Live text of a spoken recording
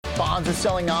Bonds are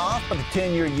selling off, but the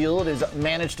 10-year yield has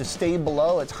managed to stay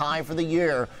below its high for the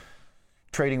year,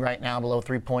 trading right now below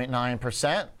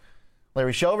 3.9%.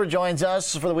 Larry Shover joins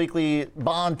us for the weekly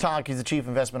Bond Talk. He's the Chief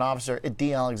Investment Officer at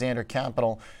D. Alexander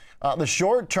Capital. The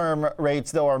short-term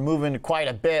rates, though, are moving quite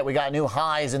a bit. We got new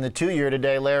highs in the 2-year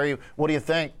today. Larry, what do you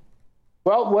think?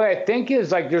 Well, what I think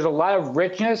is there's a lot of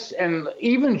richness and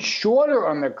even shorter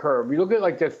on the curve. You look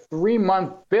at the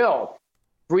 3-month bill,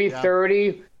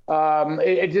 330.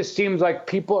 It just seems like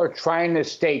people are trying to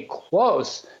stay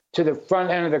close to the front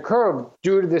end of the curve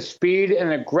due to the speed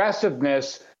and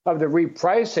aggressiveness of the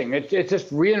repricing. It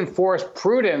just reinforced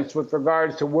prudence with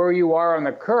regards to where you are on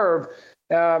the curve.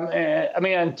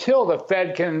 Until the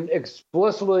Fed can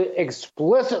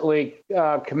explicitly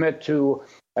commit to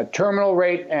a terminal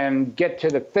rate and get to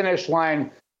the finish line,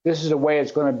 this is the way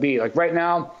it's going to be. Like right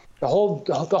now, the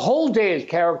whole day is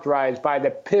characterized by the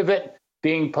pivot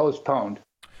being postponed.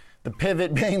 The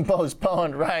pivot being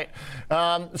postponed, right?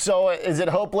 So is it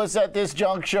hopeless at this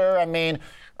juncture? I mean,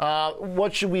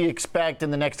 what should we expect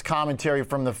in the next commentary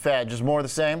from the Fed? Just more of the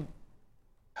same?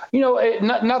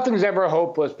 Nothing's ever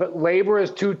hopeless, but labor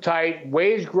is too tight,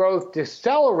 wage growth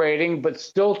decelerating, but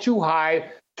still too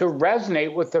high to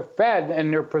resonate with the Fed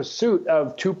and their pursuit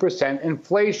of 2%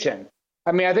 inflation.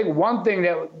 I mean, I think one thing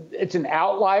that it's an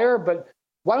outlier, but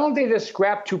why don't they just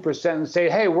scrap 2% and say,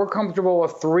 hey, we're comfortable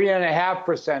with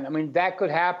 3.5%? I mean, that could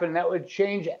happen. That would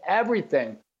change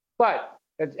everything. But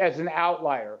as an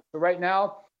outlier. So right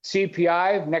now,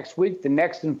 CPI next week, the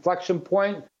next inflection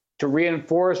point to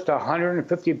reinforce the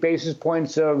 150 basis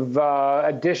points of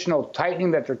additional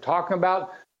tightening that they're talking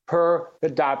about per the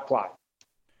dot plot.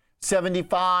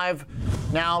 75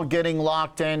 now getting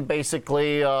locked in,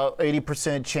 basically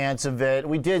 80% chance of it.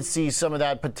 We did see some of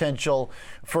that potential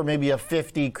for maybe a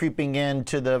 50 creeping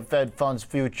into the Fed funds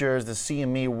futures, the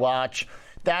CME watch.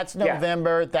 That's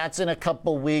November. That's in a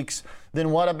couple weeks.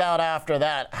 Then what about after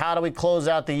that? How do we close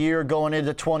out the year going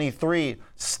into 23?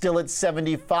 Still at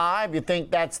 75? You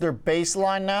think that's their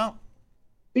baseline now?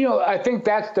 I think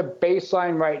that's the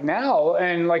baseline right now.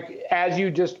 And as you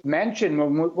just mentioned,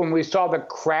 when we saw the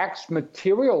cracks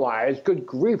materialize, good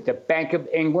grief, the Bank of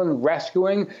England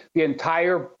rescuing the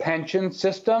entire pension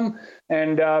system.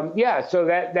 And so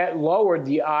that lowered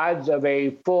the odds of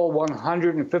a full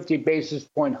 150 basis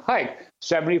point hike,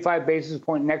 75 basis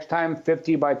point next time,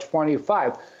 50 by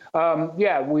 25.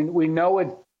 We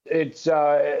know it's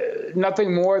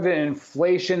nothing more than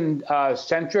inflation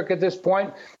centric at this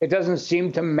point. It doesn't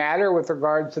seem to matter with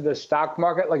regards to the stock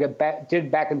market like it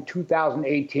did back in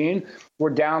 2018.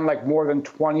 We're down more than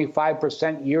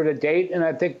 25% year to date. And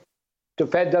I think the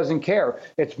Fed doesn't care.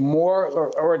 It's more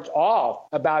or it's all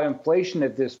about inflation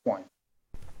at this point.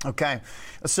 Okay.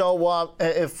 So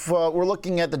if we're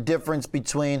looking at the difference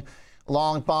between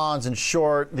long bonds and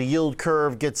short, the yield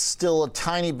curve gets still a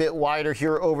tiny bit wider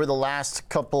here over the last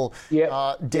couple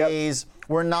days.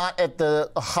 We're not at the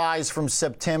highs from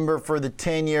September for the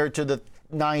 10-year to the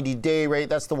 90-day rate.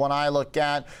 That's the one I look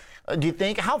at.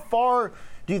 How far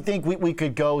do you think we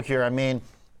could go here? I mean,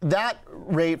 that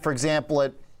rate, for example,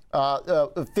 at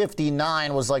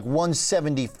 59 was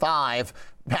 175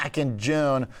 back in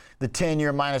June, the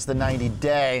 10-year minus the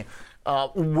 90-day.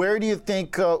 Where do you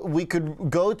think we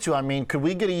could go to? I mean, could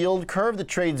we get a yield curve that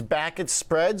trades back at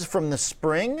spreads from the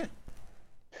spring?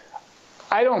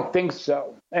 I don't think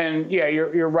so. And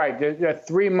you're right. The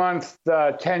 3-month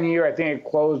 10-year, I think it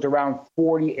closed around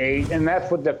 48, and that's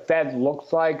what the Fed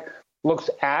looks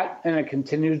at, and it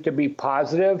continues to be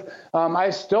positive.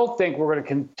 I still think we're going to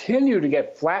continue to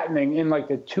get flattening in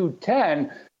the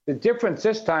 210. The difference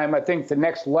this time, I think the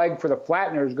next leg for the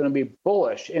flattener is going to be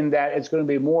bullish in that it's going to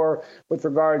be more with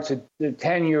regards to the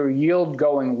 10-year yield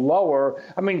going lower.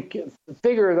 I mean,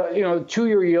 figure the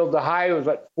 2-year yield, the high was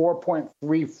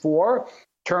 4.34.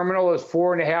 Terminal is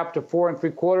 4.5 to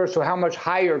 4.75. So how much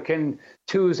higher can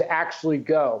twos actually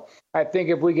go? I think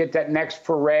if we get that next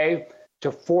foray to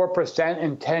 4%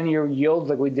 in 10-year yields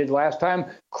like we did last time,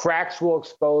 cracks will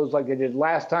expose like they did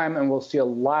last time, and we'll see a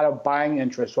lot of buying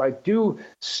interest. So I do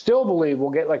still believe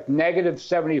we'll get negative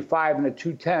 75 in the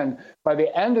 210 by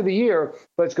the end of the year,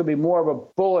 but it's going to be more of a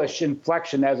bullish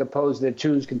inflection as opposed to the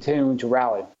twos continuing to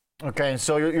rally. Okay,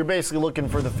 so you're basically looking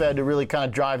for the Fed to really kind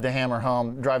of drive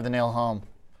the nail home.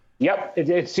 Yep,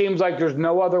 it seems like there's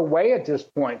no other way at this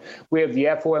point. We have the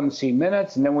FOMC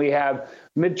minutes, and then we have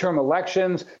midterm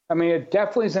elections. I mean, it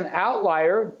definitely is an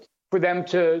outlier for them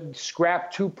to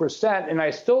scrap 2%. And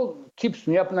I still keeps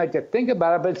me up at night to think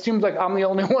about it, but it seems like I'm the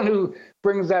only one who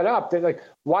brings that up. They're like,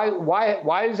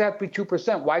 why does that be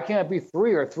 2%? Why can't it be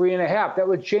 3 or 3.5? That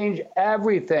would change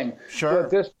everything. Sure. So at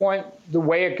this point, the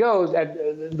way it goes,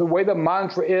 the way the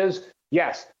mantra is,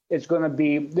 yes, it's going to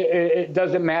be, it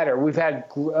doesn't matter. We've had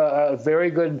a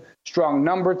very good, strong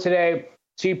number today.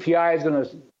 CPI is going to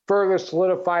further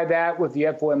solidify that with the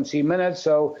FOMC minutes.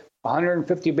 So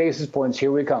 150 basis points,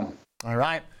 here we come. All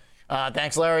right.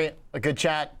 Thanks, Larry. A good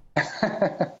chat.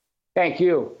 Thank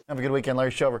you. Have a good weekend.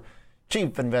 Larry Schover,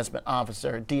 Chief Investment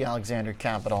Officer, D. Alexander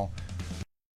Capital.